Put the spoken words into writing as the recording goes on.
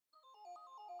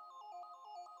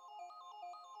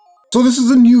So this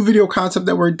is a new video concept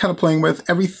that we're kind of playing with.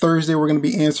 Every Thursday, we're going to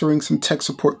be answering some tech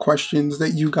support questions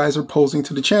that you guys are posing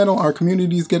to the channel. Our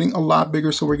community is getting a lot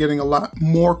bigger, so we're getting a lot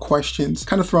more questions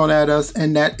kind of thrown at us,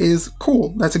 and that is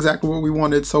cool. That's exactly what we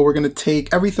wanted. So we're going to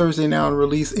take every Thursday now and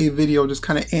release a video just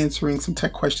kind of answering some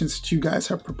tech questions that you guys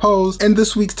have proposed. And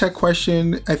this week's tech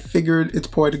question, I figured it's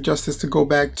poetic justice to go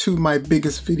back to my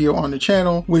biggest video on the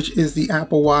channel, which is the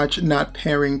Apple Watch not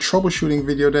pairing troubleshooting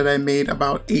video that I made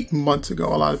about 8 months ago.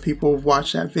 A lot of people have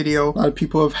watched that video. A lot of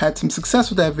people have had some success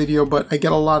with that video, but I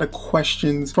get a lot of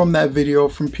questions from that video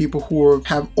from people who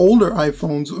have older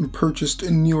iPhones and purchased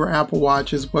newer Apple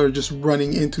Watches but are just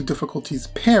running into difficulties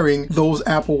pairing those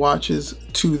Apple Watches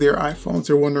to their iPhones.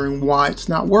 They're wondering why it's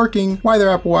not working, why their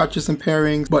Apple Watch isn't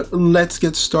pairing. But let's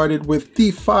get started with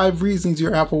the 5 reasons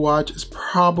your Apple Watch is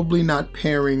probably not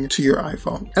pairing to your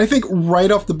iPhone. And I think right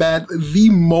off the bat,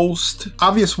 the most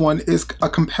obvious one is a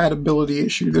compatibility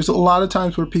issue. There's a lot of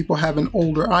times where people have an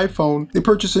older iPhone, they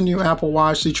purchase a new Apple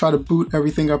Watch, they try to boot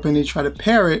everything up and they try to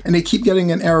pair it, and they keep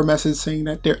getting an error message saying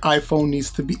that their iPhone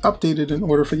needs to be updated in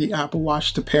order for the Apple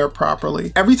Watch to pair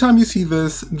properly. Every time you see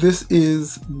this, this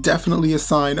is definitely a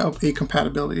sign of a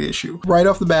compatibility issue. Right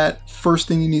off the bat, first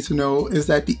thing you need to know is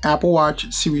that the Apple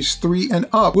Watch Series 3 and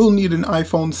up will need an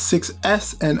iPhone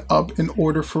 6S and up in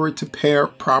order for it to pair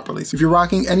properly. So if you're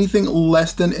rocking anything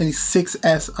less than a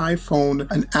 6S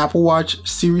iPhone, an Apple Watch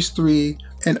Series 3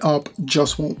 and up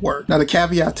just won't work. Now the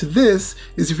caveat to this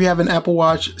is if you have an Apple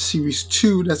Watch Series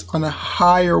 2 that's on a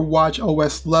higher watch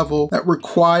OS level that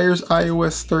requires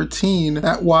iOS 13,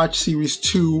 that watch Series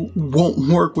 2 won't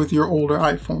work with your older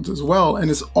iPhones as well,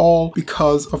 and it's all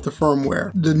because of the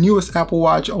firmware. The newest Apple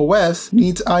Watch OS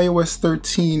needs iOS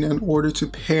 13 in order to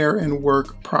pair and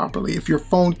work properly. If your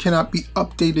phone cannot be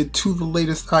updated to the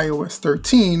latest iOS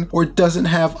 13 or doesn't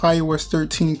have iOS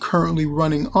 13 currently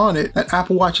running on it, that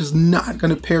Apple Watch is not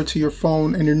going to pair to your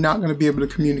phone and you're not going to be able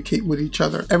to communicate with each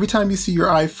other. Every time you see your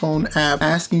iPhone app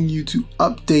asking you to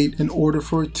update in order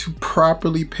for it to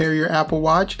properly pair your Apple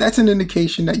Watch, that's an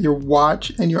indication that your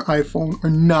watch and your iPhone are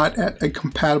not at a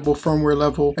compatible firmware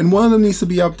level, and one of them needs to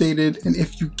be updated. And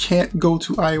if you can't go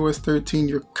to iOS 13,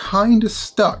 you're kind of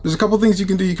stuck. There's a couple things you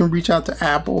can do. You can reach out to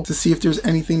Apple to see if there's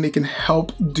anything they can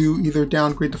help do, either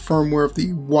downgrade the firmware of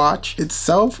the watch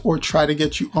itself or try to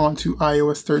get you onto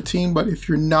iOS 13. But if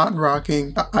you're not rocking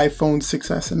the iPhone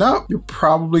 6S and up, you're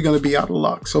probably going to be out of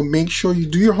luck. So make sure you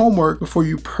do your homework before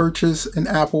you purchase an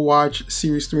Apple Watch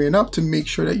Series 3 and up to make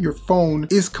sure that your phone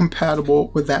is compatible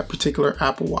with that particular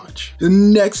Apple Watch. The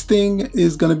next thing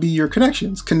is going to be your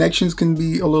connections. Connections can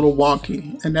be a little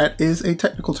wonky, and that is a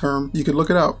technical term. You could look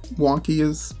it up. Wonky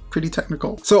is pretty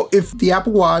technical. So if the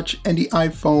Apple Watch and the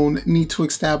iPhone need to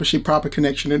establish a proper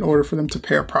connection in order for them to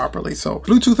pair properly. So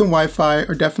Bluetooth and Wi-Fi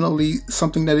are definitely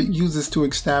something that it uses to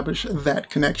establish that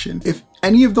connection. If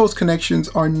any of those connections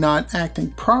are not acting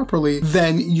properly,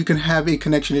 then you can have a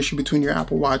connection issue between your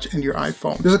Apple Watch and your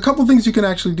iPhone. There's a couple things you can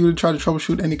actually do to try to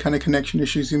troubleshoot any kind of connection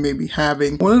issues you may be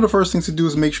having. One of the first things to do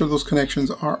is make sure those connections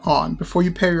are on. Before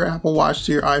you pair your Apple Watch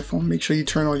to your iPhone, make sure you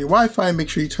turn on your Wi-Fi, make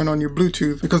sure you turn on your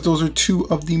Bluetooth, because those are two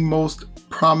of the most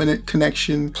prominent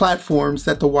connection platforms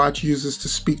that the watch uses to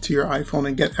speak to your iPhone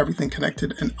and get everything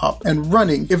connected and up and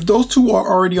running. If those two are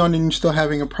already on and you're still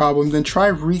having a problem, then try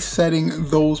resetting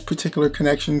those particular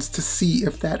connections to see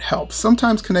if that helps.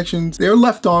 Sometimes connections, they're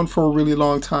left on for a really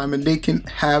long time and they can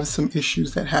have some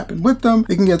issues that happen with them.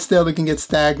 They can get stale, they can get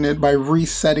stagnant. By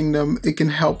resetting them, it can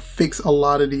help fix a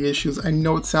lot of the issues. I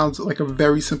know it sounds like a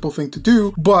very simple thing to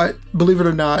do, but believe it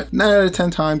or not, 9 out of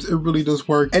 10 times it really does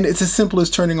work. And it's as simple as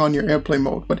turning on your airplane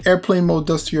mode. What airplane mode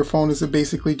does to your phone is it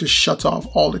basically just shuts off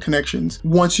all the connections.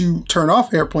 Once you turn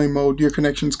off airplane mode, your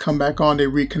connections come back on, they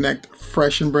reconnect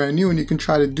fresh and brand new, and you can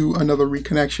try to do another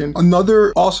reconnection.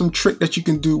 Another awesome trick that you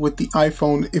can do with the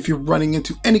iPhone if you're running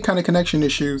into any kind of connection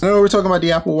issues. I know we're talking about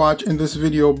the Apple Watch in this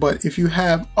video, but if you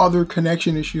have other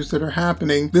connection issues that are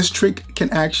happening, this trick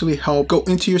can actually help. Go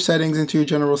into your settings, into your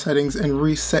general settings, and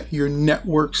reset your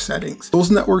network settings. Those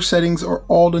network settings are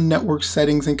all the network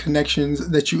settings and connections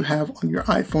that you have on your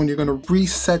iPhone. You're going to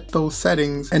reset those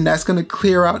settings, and that's going to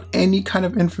clear out any kind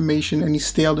of information, any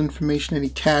stale information, any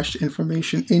cached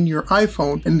information in your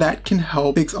iPhone, and that can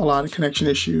help fix a lot of connection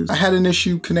issues. I had an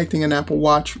issue connecting an Apple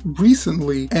Watch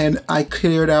recently, and I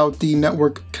cleared out the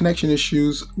network connection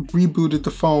issues, rebooted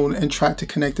the phone, and tried to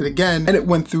connect it again, and it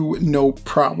went through with no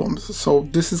problems. So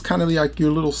this is kind of like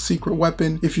your little secret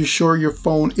weapon. If you're sure your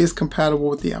phone is compatible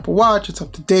with the Apple Watch, it's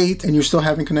up to date, and you're still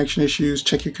having connection issues,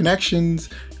 check your connections,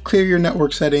 clear your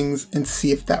network settings, and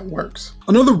see if that works.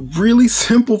 Another really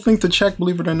simple thing to check,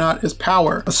 believe it or not, is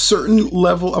power. A certain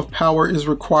level of power is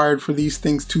required for these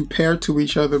things to pair to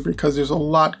each other because there's a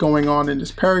lot going on in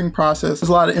this pairing process. There's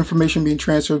a lot of information being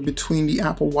transferred between the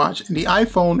Apple Watch and the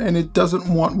iPhone, and it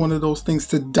doesn't want one of those things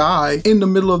to die in the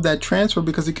middle of that transfer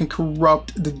because it can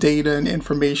corrupt the data and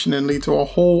information and lead to a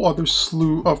whole other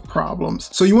slew of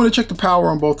problems. So you want to check the power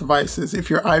on both devices. If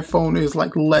your iPhone is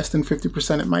like less than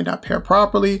 50%, it might not pair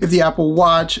properly. If the Apple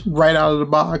Watch right out of the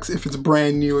box, if it's brand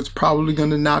new, it's probably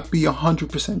going to not be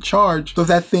 100% charged. So if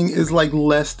that thing is like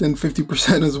less than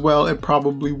 50% as well, it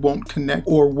probably won't connect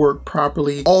or work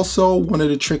properly. Also, one of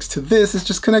the tricks to this is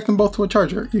just connect them both to a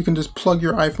charger. You can just plug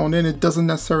your iPhone in. It doesn't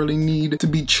necessarily need to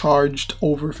be charged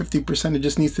over 50%. It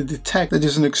just needs to detect that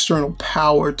there's an external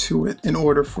power to it in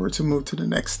order for it to move to the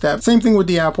next step. Same thing with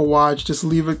the Apple Watch. Just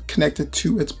leave it connected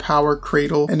to its power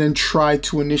cradle and then try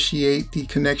to initiate the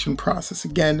connection process.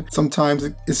 Again, sometimes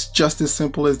it's just as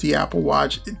simple as the Apple Watch.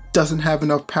 It doesn't have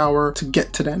enough power to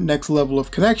get to that next level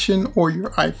of connection, or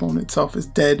your iPhone itself is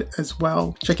dead as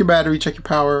well. Check your battery, check your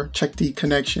power, check the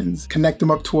connections, connect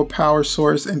them up to a power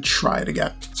source and try it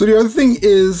again. So the other thing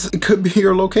is, it could be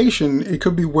your location. It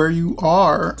could be where you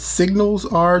are. Signals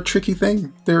are a tricky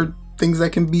thing. They're things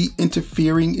that can be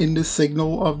interfering in the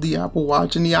signal of the Apple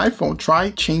Watch and the iPhone.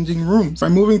 Try changing rooms. Try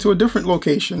moving to a different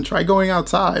location. Try going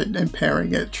outside and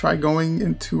pairing it. Try going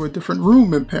into a different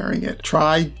room and pairing it.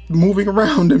 Try moving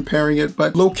around and pairing it.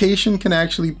 But location can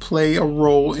actually play a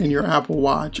role in your Apple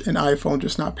Watch and iPhone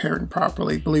just not pairing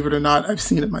properly. Believe it or not, I've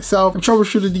seen it myself. I've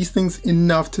troubleshooted these things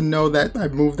enough to know that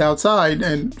I've moved outside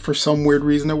and for some weird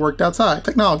reason it worked outside.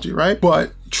 Technology, right?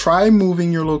 But try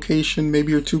moving your location.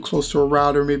 Maybe you're too close to a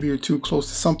router, maybe you're too close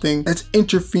to something that's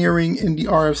interfering in the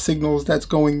RF signals that's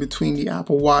going between the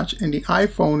Apple Watch and the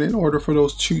iPhone in order for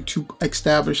those two to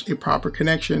establish a proper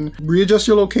connection. Readjust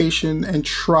your location and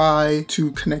try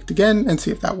to connect again and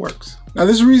see if that works. Now,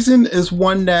 this reason is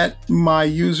one that my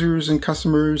users and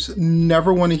customers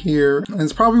never want to hear, and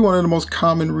it's probably one of the most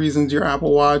common reasons your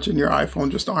Apple Watch and your iPhone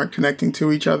just aren't connecting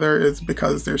to each other is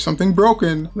because there's something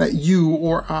broken that you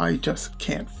or I just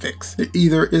can't fix. It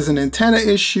either is an antenna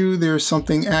issue, there's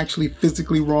something actually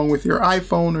physically wrong with your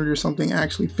iPhone, or there's something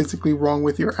actually physically wrong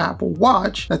with your Apple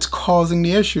Watch that's causing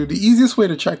the issue. The easiest way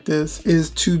to check this is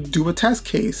to do a test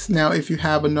case. Now, if you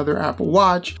have another Apple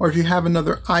Watch or if you have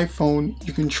another iPhone,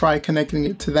 you can try connecting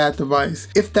it to that device.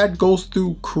 If that goes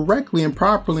through correctly and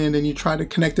properly, and then you try to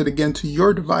connect it again to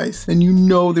your device, then you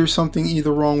know there's something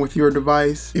either wrong with your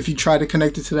device. If you try to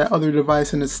connect it to that other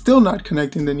device and it's still not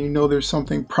connecting, then you know there's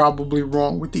something probably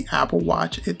wrong with the Apple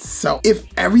Watch itself. If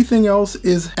everything else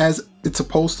is as it's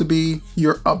supposed to be,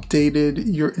 you're updated,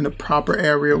 you're in a proper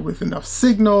area with enough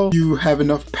signal, you have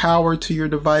enough power to your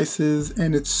devices,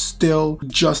 and it's still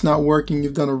just not working,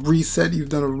 you've done a reset, you've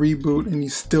done a reboot, and you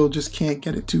still just can't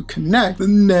get it to connect, the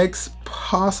next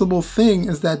possible thing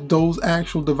is that those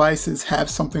actual devices have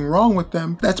something wrong with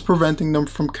them that's preventing them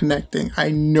from connecting.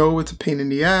 I know it's a pain in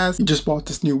the ass. You just bought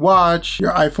this new watch,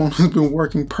 your iPhone has been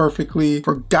working perfectly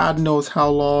for God knows how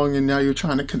long, and now you're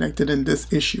trying to connect it and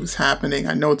this issue is happening.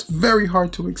 I know it's very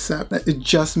hard to accept that it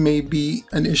just may be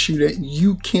an issue that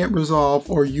you can't resolve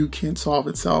or you can't solve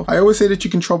itself. I always say that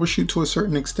you can troubleshoot to a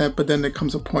certain extent, but then there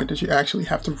comes a point that you actually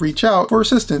have to reach out for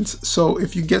assistance. So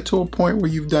if you get to a point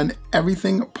where you've done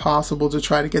everything possible to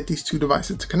try to get these two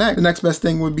devices to connect, the next best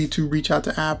thing would be to reach out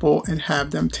to Apple and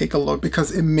have them take a look,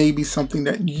 because it may be something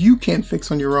that you can't fix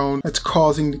on your own that's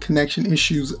causing the connection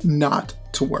issues not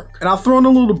to work. And I'll throw in a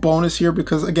little bonus here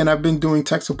because, again, I've been doing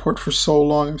tech support for so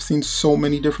long. I've seen so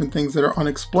many different things that are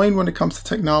unexplained when it comes to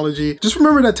technology. Just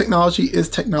remember that technology is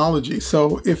technology.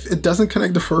 So if it doesn't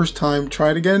connect the first time,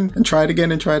 try it again and try it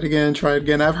again and try it again and try it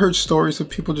again. I've heard stories of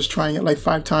people just trying it like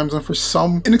 5 times, and for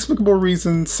some inexplicable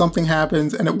reason, something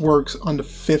happens and it works on the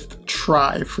 5th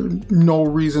try for no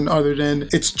reason other than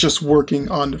it's just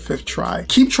working on the 5th try.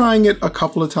 Keep trying it a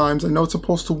couple of times. I know it's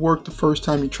supposed to work the first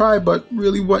time you try, but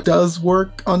really what does work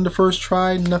on the first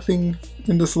try? Nothing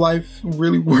in this life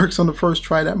really works on the first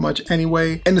try that much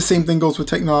anyway. And the same thing goes with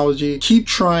technology. Keep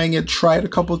trying it. Try it a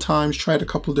couple of times. Try it a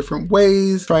couple of different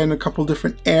ways. Try it in a couple of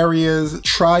different areas.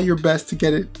 Try your best to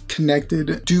get it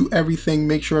connected. Do everything.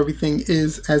 Make sure everything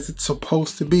is as it's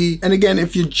supposed to be. And again,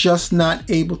 if you're just not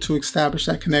able to establish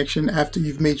that connection after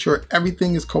you've made sure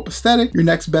everything is copacetic, your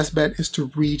next best bet is to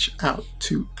reach out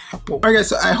to Apple. All right, guys,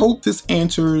 so I hope this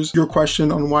answers your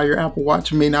question on why your Apple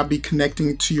Watch may not be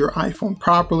connecting to your iPhone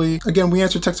properly. Again, we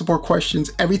answer tech support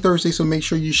questions every Thursday, so make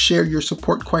sure you share your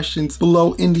support questions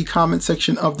below in the comment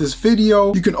section of this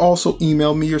video. You can also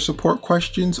email me your support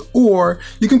questions, or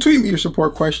you can tweet me your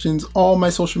support questions. All my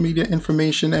social media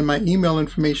information and my email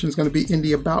information is going to be in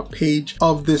the about page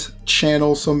of this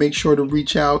channel, so make sure to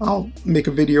reach out. I'll make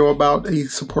a video about a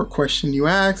support question you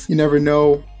ask. You never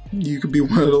know, you could be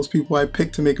one of those people I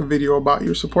pick to make a video about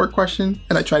your support question,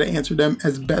 and I try to answer them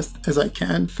as best as I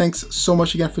can. Thanks so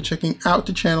much again for checking out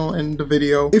the channel and the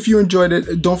video. If you enjoyed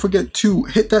it, don't forget to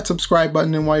hit that subscribe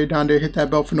button, and while you're down there, hit that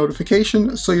bell for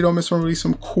notification so you don't miss when we release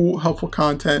some cool, helpful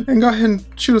content. And go ahead and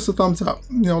shoot us a thumbs up.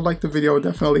 You know, like the video, it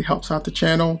definitely helps out the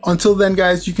channel. Until then,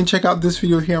 guys, you can check out this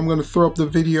video here. I'm going to throw up the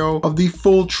video of the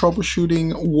full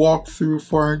troubleshooting walkthrough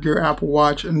for your Apple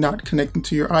Watch and not connecting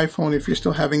to your iPhone. If you're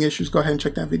still having issues, go ahead and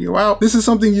check that video out. This is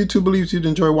something YouTube believes you'd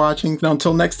enjoy watching. Now,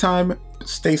 until next time,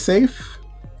 stay safe,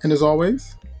 and as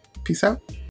always, peace out.